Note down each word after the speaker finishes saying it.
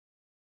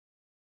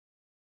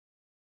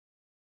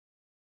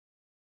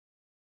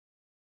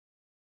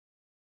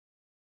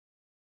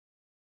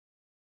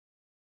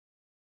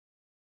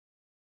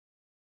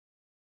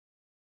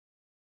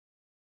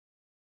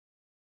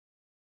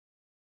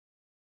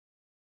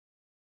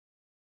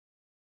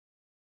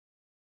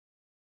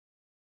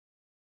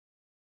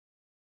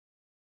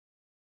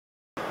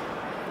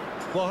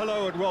Well,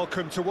 hello and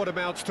welcome to what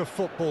amounts to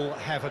football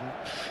heaven.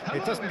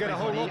 It doesn't get a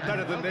whole lot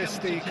better than this.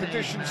 The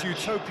conditions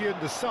utopian,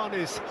 the sun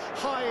is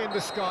high in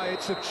the sky,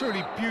 it's a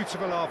truly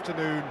beautiful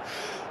afternoon,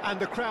 and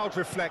the crowd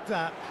reflect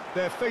that.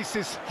 Their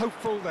faces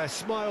hopeful, their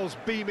smiles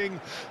beaming,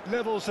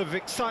 levels of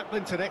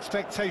excitement and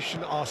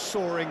expectation are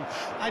soaring,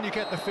 and you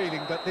get the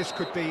feeling that this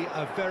could be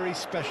a very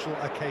special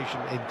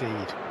occasion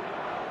indeed.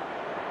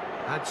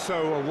 And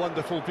so a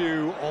wonderful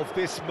view of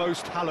this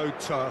most hallowed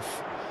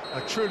turf.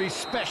 A truly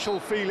special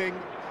feeling,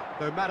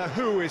 no matter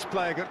who is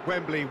playing at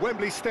Wembley.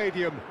 Wembley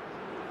Stadium,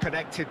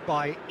 connected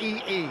by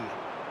EE.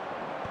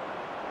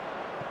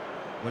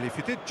 Well, if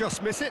you did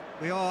just miss it,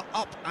 we are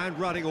up and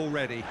running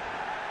already.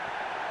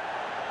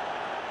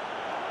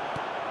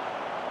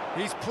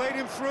 He's played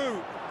him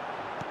through.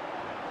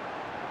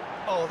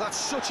 Oh, that's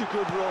such a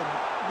good run.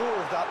 More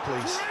of that,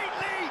 please. Great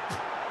leap!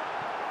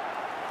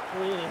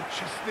 Oh,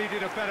 just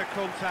needed a better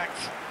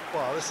contact.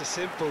 Well, this is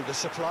simple. The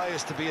supply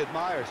is to be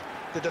admired.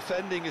 The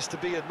defending is to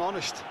be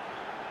admonished.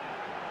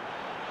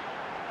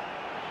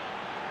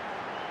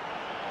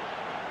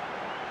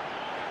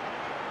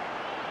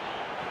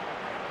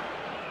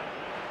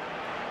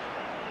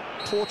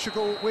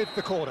 Portugal with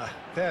the corner,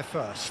 they're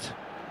first.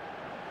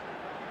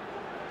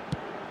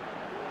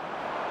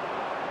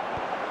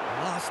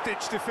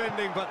 Last-ditch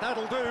defending, but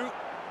that'll do.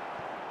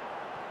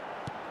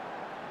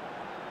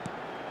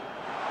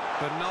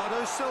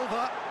 Bernardo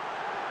Silva.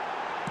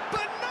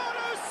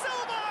 Bernardo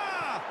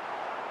Silva!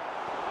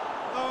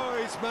 Oh,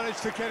 he's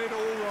managed to get it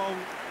all wrong.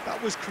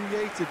 That was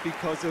created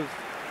because of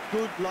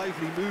good,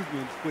 lively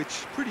movement,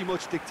 which pretty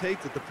much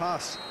dictated the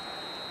pass.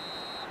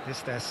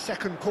 It's their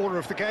second corner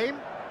of the game.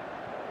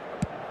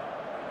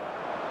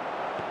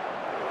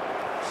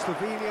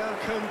 Slovenia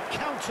can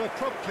counter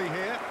promptly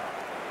here.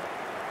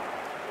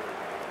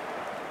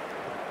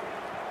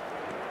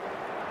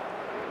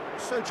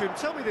 So, Jim,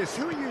 tell me this,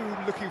 who are you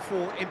looking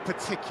for in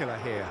particular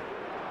here?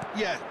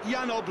 Yeah,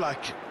 Jan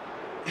Oblak.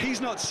 He's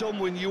not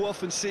someone you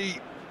often see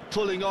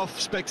pulling off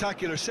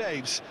spectacular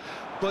saves,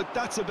 but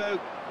that's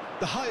about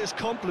the highest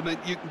compliment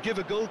you can give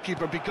a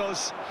goalkeeper,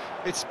 because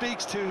it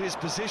speaks to his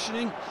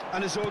positioning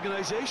and his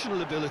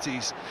organisational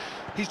abilities.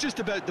 He's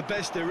just about the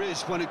best there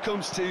is when it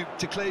comes to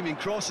claiming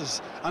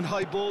crosses and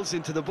high balls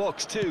into the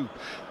box too,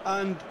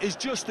 and is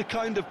just the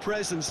kind of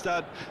presence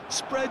that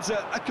spreads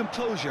a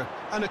composure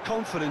and a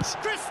confidence.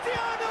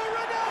 Cristiano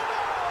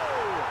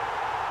Ronaldo!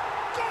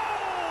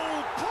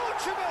 Goal!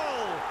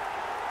 Portugal!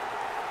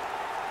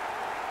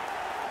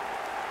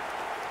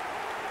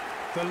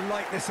 The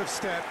lightness of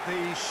step,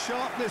 the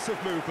sharpness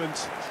of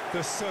movement,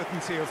 the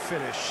certainty of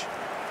finish.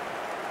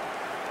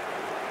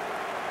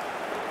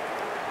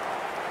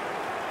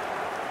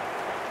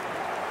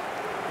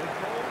 The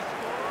goal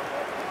scorer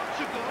for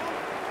Portugal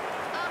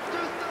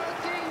after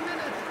 13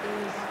 minutes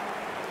is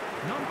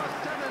number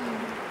 7,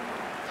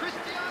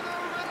 Cristiano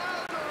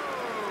Ronaldo.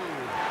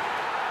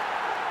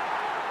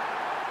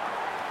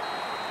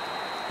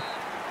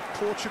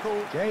 Portugal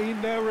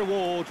gain their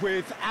reward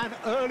with an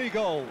early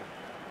goal.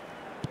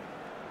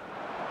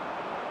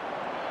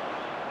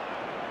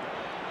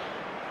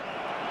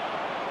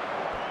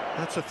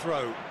 That's a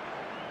throw.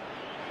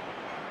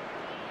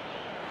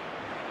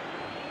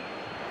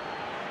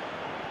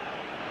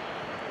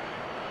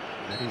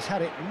 And he's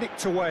had it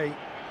nicked away.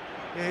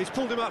 Yeah, he's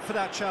pulled him up for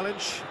that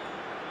challenge.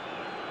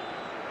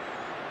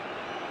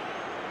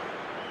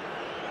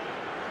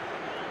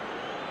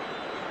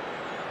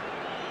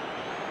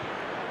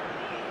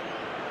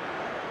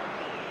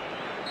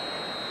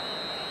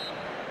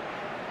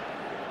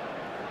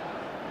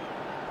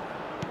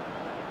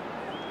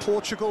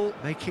 Portugal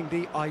making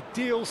the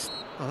ideal...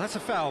 Oh, that's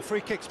a foul.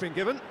 Free kick's been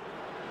given.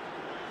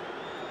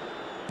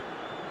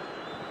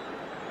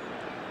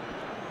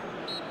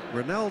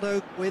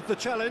 Ronaldo with the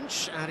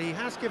challenge, and he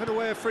has given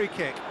away a free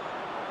kick.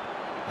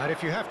 And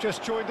if you have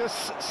just joined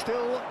us,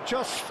 still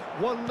just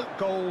one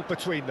goal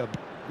between them.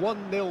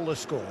 1-0 the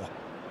score.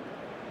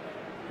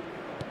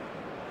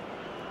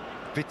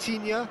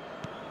 Vitinha.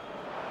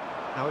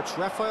 Now it's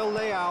Rafael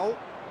Leao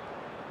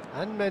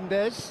and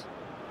Mendes.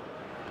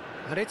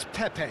 And it's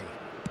Pepe.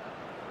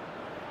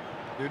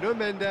 Nuno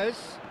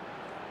Mendes.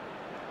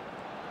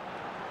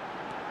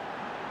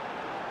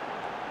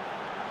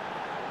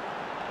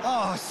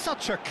 Oh,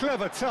 such a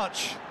clever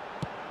touch.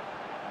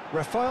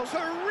 Rafael,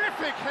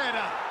 terrific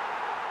header.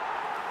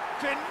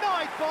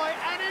 Denied by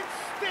an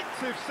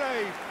instinctive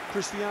save.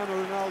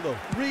 Cristiano Ronaldo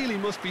really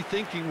must be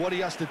thinking what he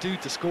has to do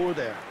to score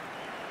there.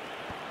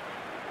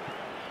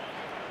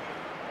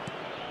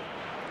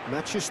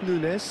 Matheus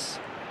Nunes.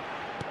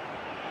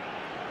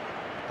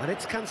 And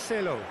it's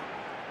Cancelo.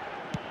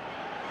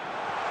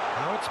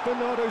 Now it's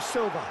Bernardo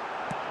Silva.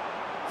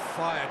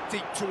 Fired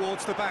deep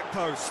towards the back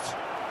post.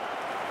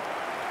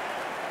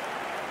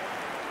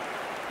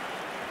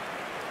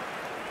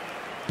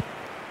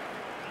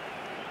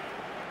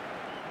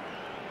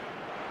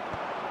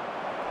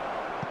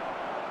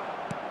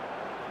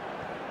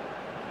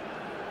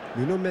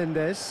 Nuno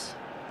Mendes.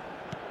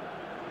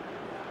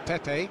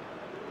 Pepe.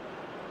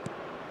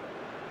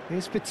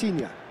 Here's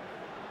Vitinha.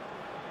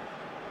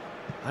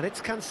 And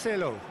it's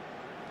Cancelo.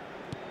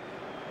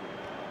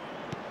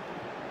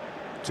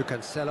 To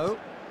Cancelo.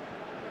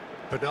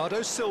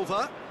 Bernardo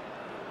Silva.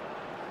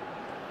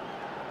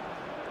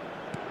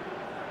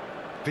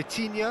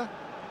 Vitinha.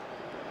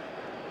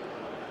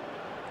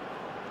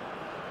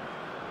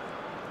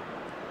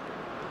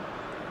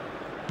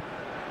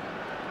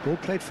 Ball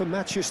played for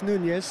Matheus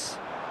Nunes.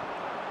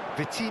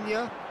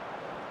 Vitinha.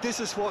 This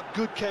is what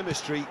good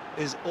chemistry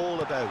is all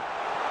about.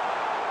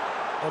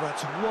 Oh,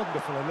 that's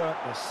wonderful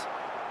alertness.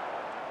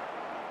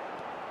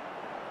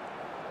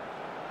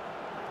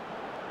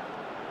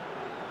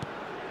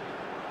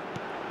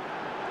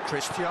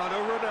 Cristiano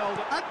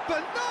Ronaldo. And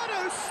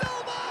Bernardo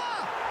Silva!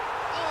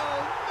 Oh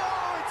no,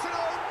 it's an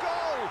own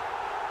goal!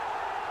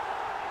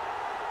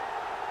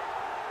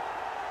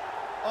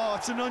 Oh,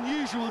 it's an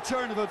unusual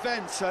turn of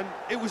events, and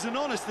it was an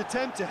honest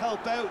attempt to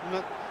help out,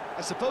 and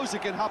I suppose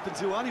it can happen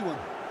to anyone.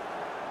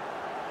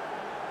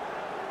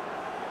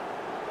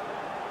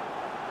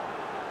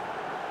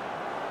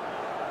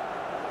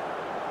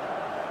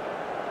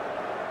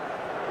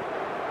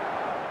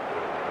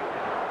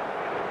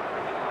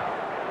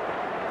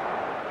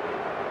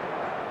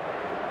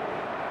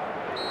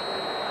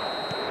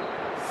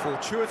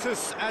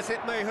 Fortuitous as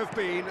it may have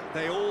been,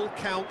 they all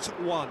count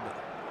one.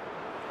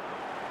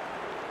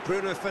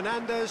 Bruno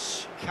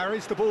Fernandes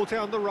carries the ball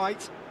down the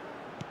right.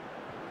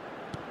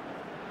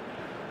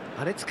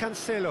 And it's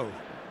Cancelo.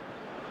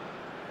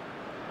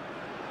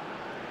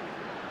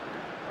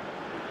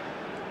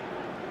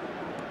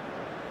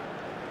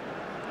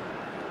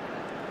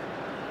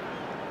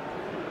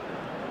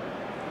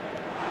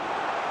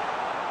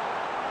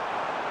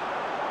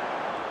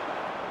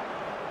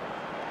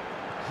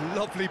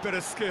 Lovely bit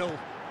of skill.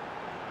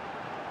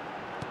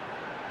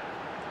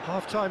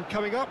 Half-time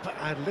coming up,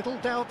 and little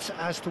doubt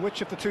as to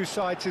which of the two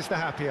sides is the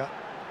happier.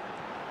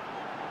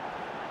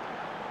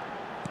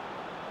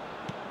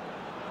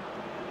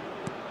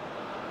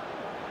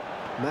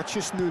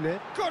 Matheus Nunes.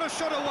 Got a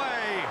shot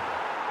away!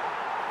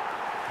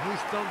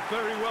 He's done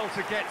very well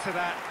to get to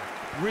that.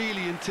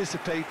 Really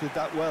anticipated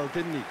that well,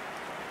 didn't he?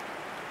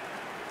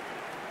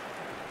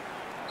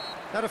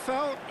 That a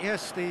foul?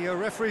 Yes, the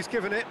referee's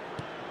given it.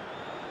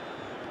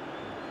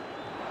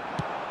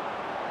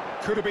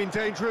 Could have been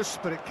dangerous,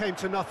 but it came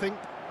to nothing.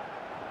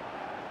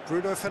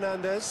 Bruno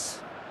Fernandes.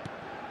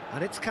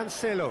 And it's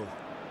Cancelo.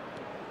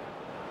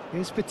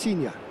 Here's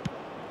Vitinha.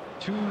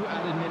 2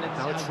 added minutes.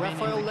 Now it's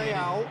Rafael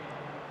Leao.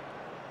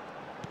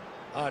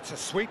 It's a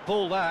sweet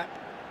ball, that.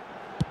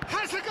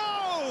 Has a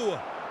go!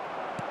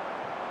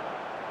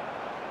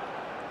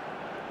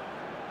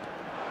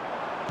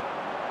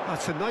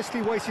 That's a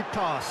nicely weighted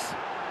pass.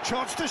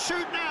 Chance to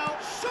shoot now.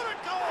 Shot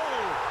at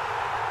goal!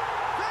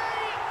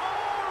 They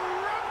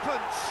are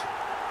rampant!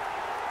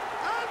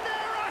 And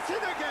they're at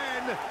it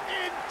again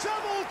in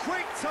double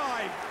quick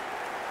time.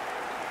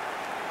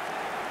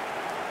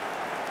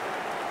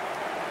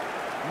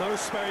 No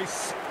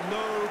space,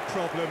 no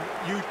problem.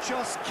 You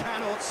just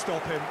cannot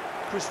stop him.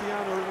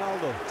 Cristiano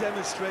Ronaldo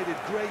demonstrated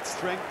great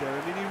strength there.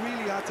 I mean, he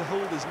really had to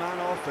hold his man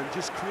off and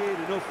just create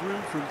enough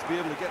room for him to be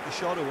able to get the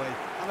shot away.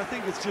 And I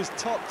think it's just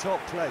top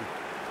play.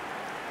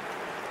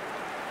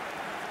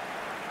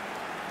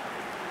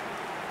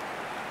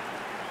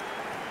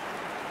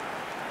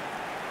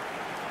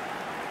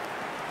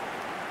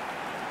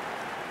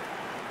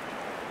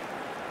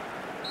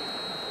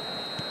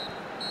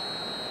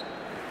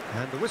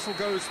 And the whistle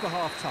goes for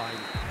half-time.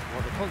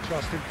 Well, the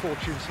contrast in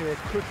fortunes here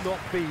could not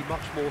be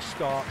much more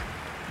stark.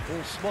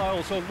 All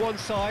smiles on one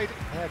side,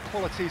 their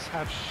qualities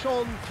have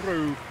shone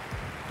through.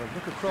 But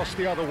look across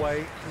the other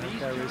way, and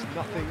there is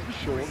nothing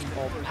short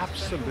of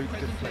absolute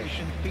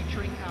deflation.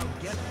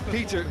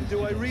 Peter,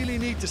 do I really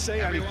need to say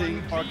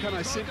anything, or can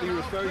I simply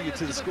refer you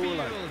to the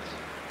scoreline?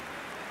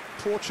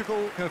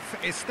 Portugal have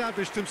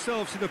established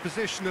themselves in a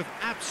position of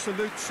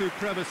absolute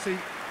supremacy.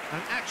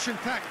 An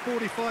action-packed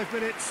 45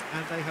 minutes,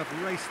 and they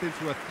have raced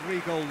into a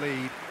 3-goal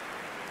lead.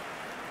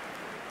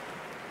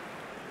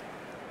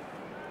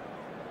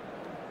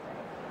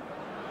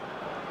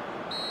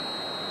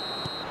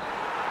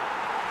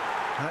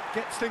 That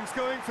gets things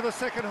going for the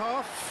second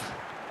half.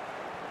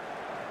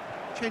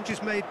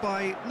 Changes made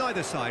by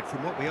neither side,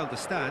 from what we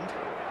understand.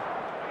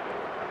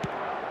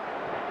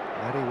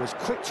 And he was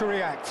quick to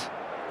react.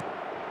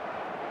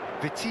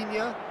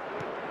 Vitinha.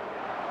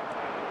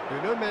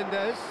 Nuno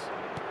Mendes.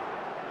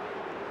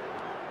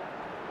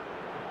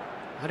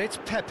 And it's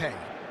Pepe.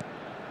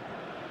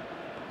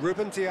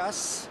 Ruben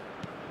Dias.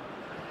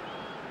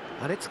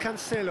 And it's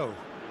Cancelo.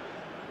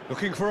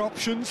 Looking for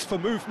options for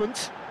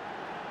movement.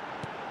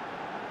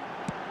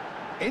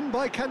 In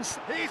by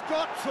Cancelo. He's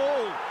got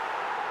full.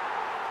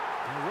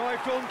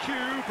 Arrived on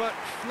cue, but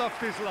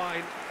fluffed his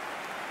line.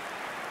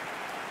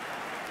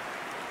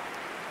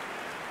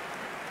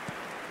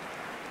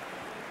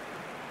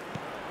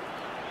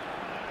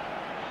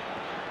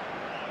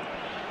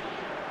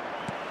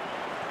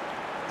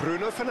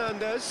 Bruno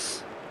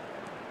Fernandes.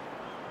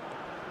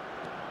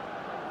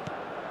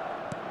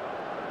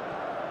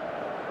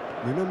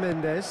 Nuno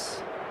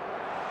Mendes.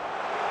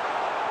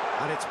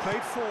 And it's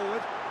played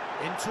forward,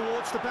 in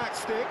towards the back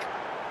stick.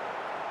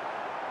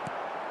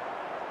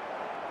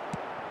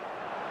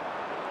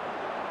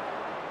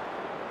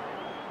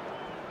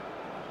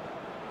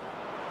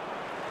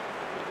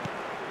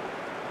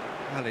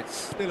 Well, it's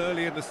still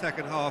early in the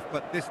second half,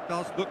 but this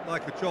does look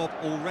like a job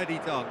already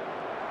done.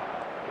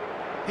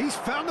 He's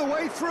found a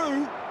way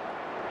through.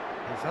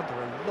 He's under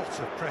a lot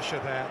of pressure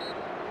there,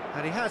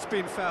 and he has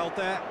been fouled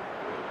there.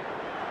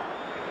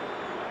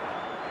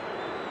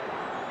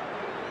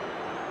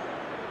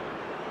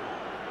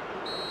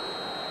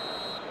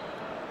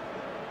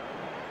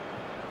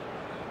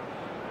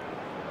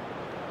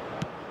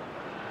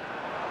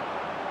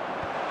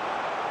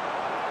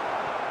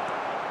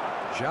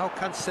 João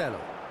Cancelo.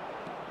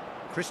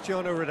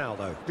 Cristiano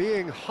Ronaldo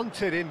being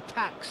hunted in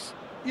packs.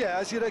 Yeah,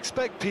 as you'd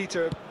expect,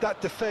 Peter, that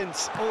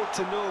defence ought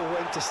to know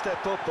when to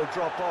step up or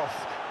drop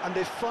off, and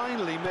they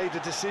finally made a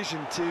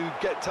decision to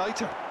get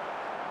tighter.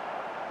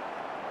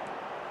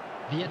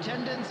 The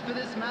attendance for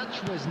this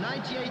match was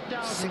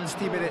 98,000.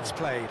 60 minutes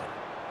played.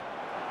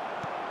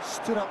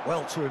 Stood up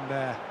well to him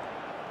there.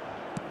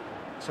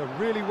 It's a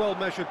really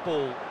well-measured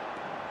ball.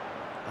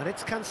 And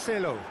it's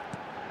Cancelo.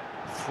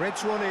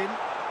 Threads one in.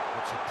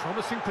 It's a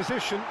promising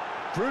position.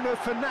 Bruno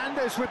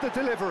Fernandes with the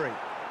delivery.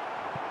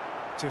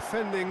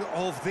 Defending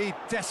of the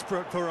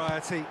desperate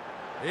variety.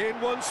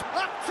 In once,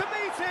 up to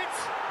meet it!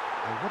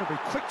 They want to be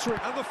quick to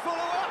it, and the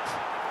follow-up!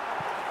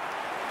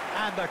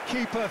 And the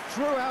keeper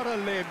threw out a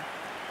limb.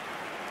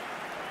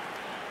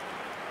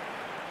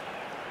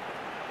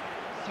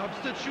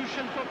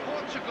 Substitution for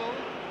Portugal.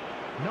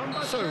 Number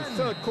 10,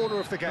 third corner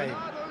of the game.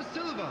 Bernardo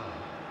Silva.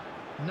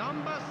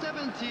 Number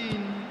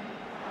 17,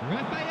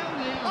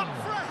 Rafael. Up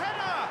for a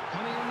header!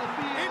 Coming on the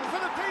field. In for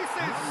the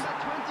pieces! Number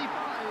 25.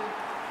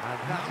 And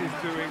that is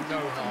doing no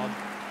harm.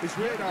 His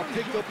radar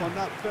picked up on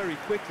that very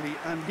quickly,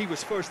 and he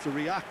was first to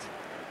react.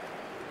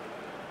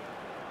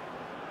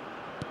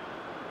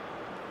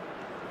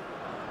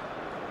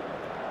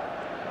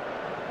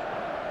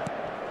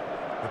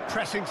 The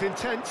pressing's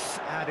intense,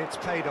 and it's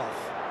paid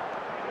off.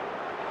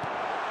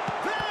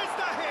 There's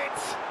the hit!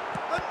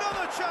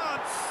 Another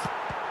chance!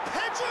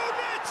 Pedro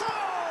Neto!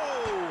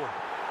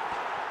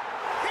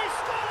 He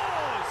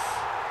scores!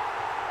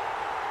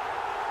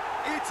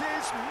 It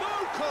is no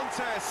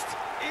contest.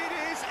 It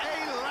is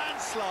a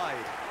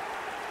landslide.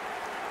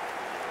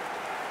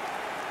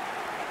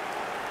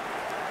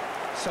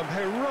 Some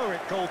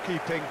heroic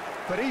goalkeeping,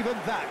 but even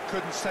that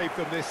couldn't save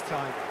them this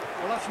time.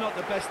 Well, that's not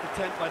the best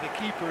attempt by the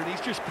keeper, and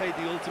he's just paid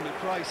the ultimate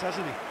price,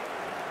 hasn't he?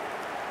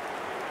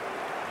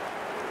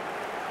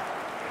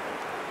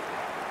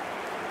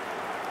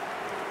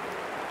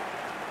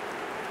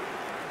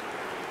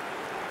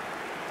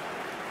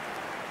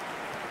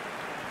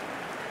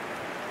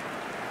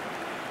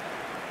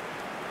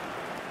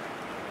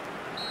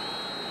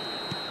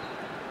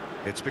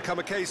 It's become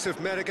a case of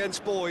men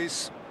against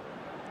boys.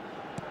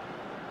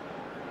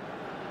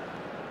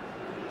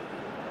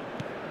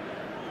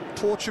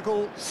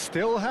 Portugal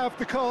still have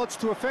the cards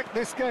to affect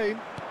this game.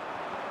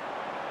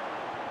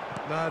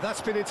 No,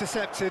 that's been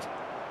intercepted.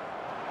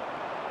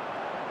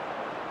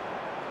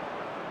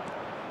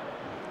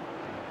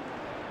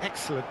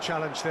 Excellent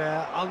challenge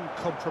there,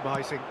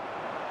 uncompromising.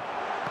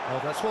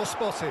 Oh, that's well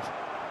spotted.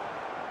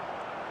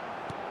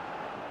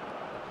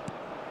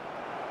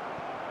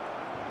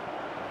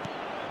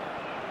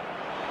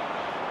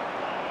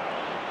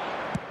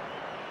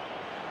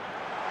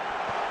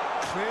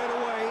 Cleared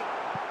away.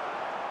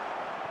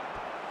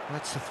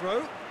 That's the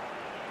throw.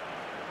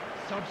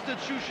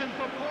 Substitution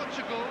for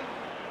Portugal.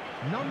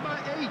 Number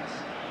 8,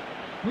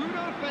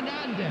 Bruno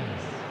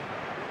Fernandes.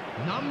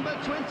 Number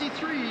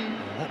 23,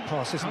 That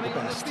pass isn't the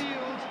coming on the best.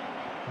 field.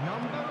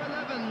 Number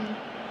 11,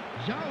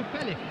 João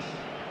Felix.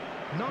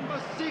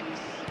 Number 6,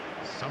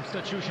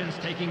 substitutions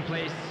taking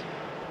place.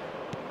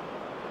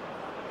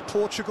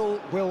 Portugal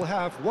will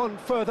have one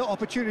further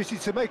opportunity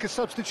to make a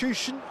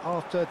substitution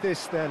after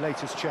this, their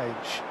latest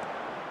change.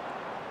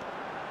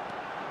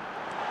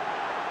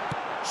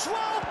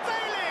 João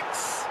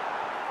Felix!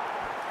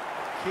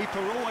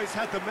 Keeper always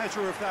had the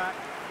measure of that.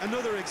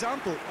 Another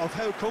example of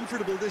how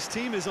comfortable this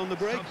team is on the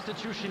break.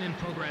 Substitution in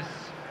progress.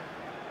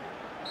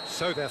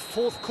 So their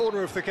fourth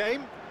corner of the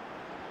game.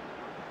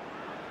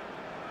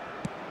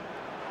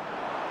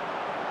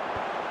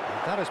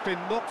 And that has been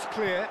knocked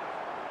clear.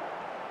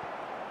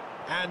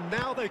 And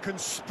now they can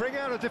spring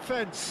out of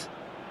defence.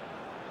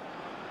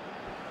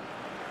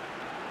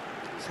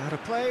 It's out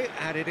of play,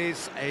 and it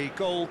is a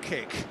goal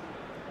kick.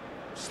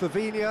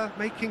 Slovenia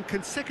making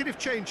consecutive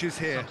changes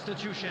here.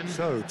 Substitution.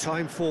 So,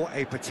 time for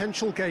a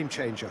potential game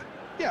changer.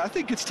 Yeah, I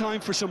think it's time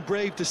for some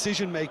brave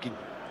decision-making.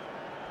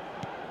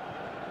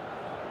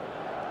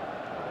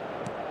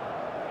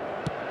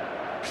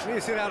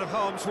 Clears it out of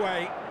harm's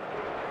way.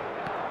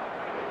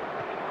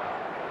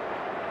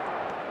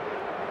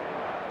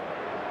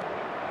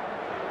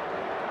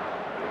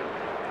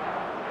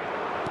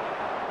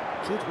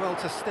 Did well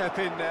to step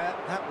in there.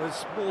 That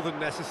was more than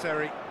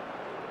necessary.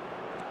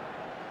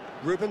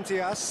 Ruben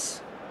Dias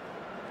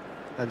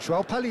and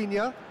João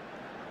Palhinha.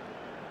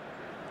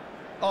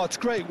 Oh, it's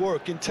great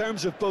work in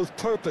terms of both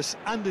purpose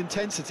and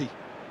intensity.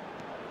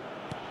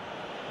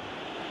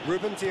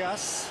 Ruben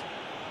Dias.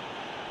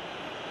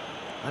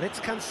 And it's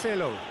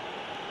Cancelo.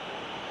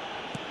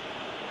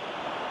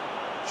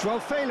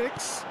 João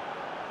Felix.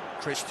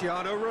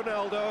 Cristiano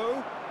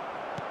Ronaldo.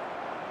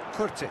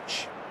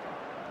 Kurtic.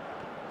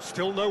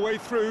 Still no way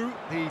through.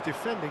 The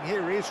defending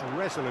here is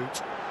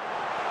resolute.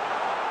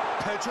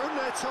 Pedro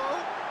Neto.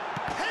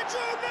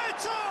 Pedro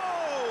Neto!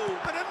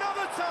 And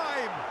another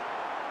time!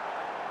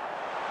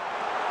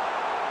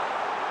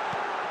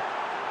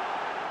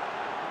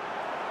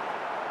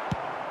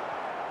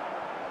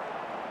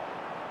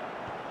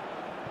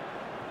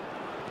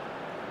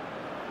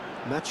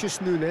 Matheus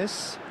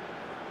Nunes.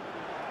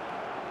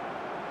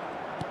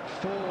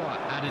 4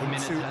 added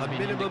minutes Into has a been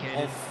minimum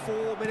indicated. of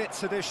 4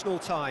 minutes additional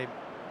time.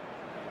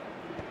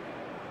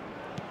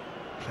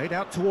 Played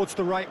out towards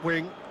the right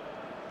wing.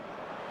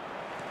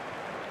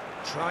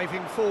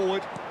 Driving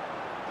forward.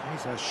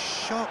 He's a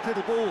sharp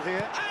little ball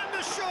here. And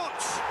the shot!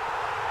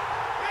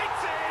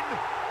 It's in!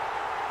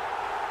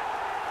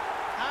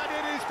 And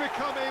it is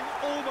becoming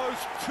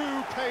almost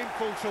too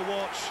painful to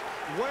watch.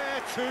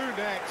 Where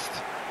to next?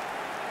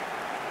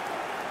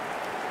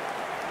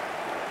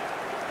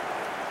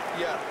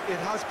 Yeah, it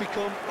has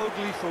become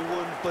ugly for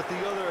one, but the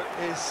other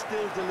is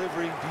still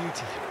delivering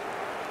beauty.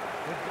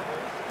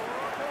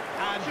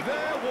 And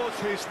there was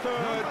his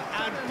third,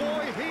 and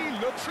boy, he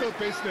looks the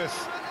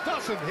business,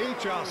 doesn't he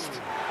just?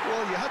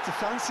 Well, you had to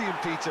fancy him,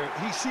 Peter.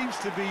 He seems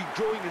to be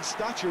growing in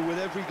stature with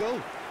every goal.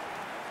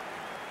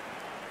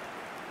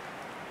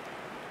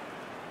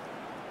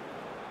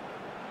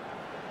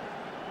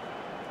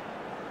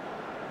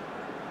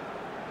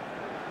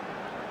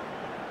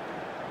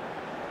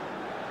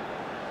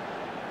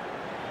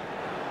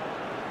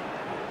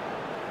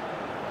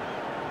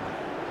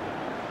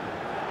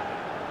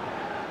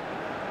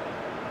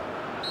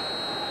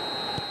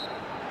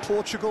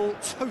 Portugal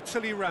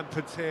totally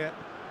rampant here.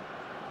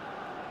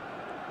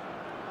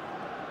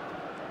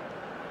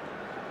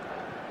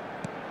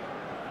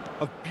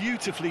 A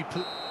beautifully...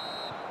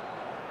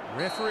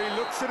 Referee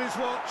looks at his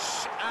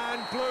watch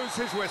and blows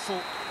his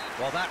whistle.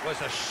 Well, that was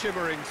a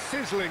shimmering,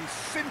 sizzling,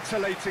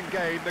 scintillating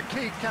game. The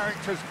key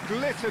characters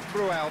glittered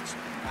throughout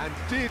and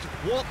did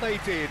what they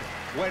did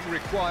when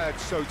required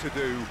so to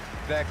do.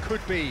 There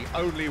could be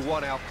only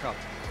one outcome.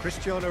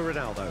 Cristiano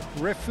Ronaldo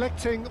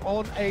reflecting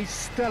on a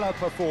stellar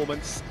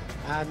performance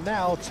and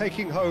now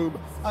taking home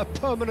a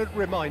permanent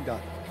reminder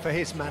for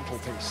his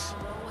mantelpiece.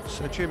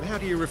 So, Jim, how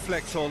do you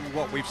reflect on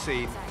what we've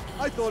seen?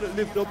 I thought it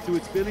lived up to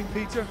its billing,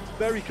 Peter.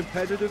 Very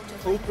competitive,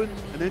 open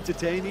and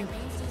entertaining,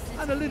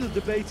 and a little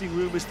debating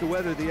room as to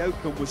whether the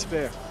outcome was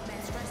fair.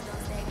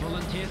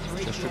 Volunteer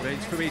 3. Just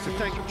remains for me to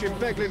thank Jim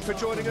Beglin for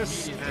joining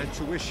us and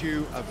to wish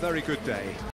you a very good day.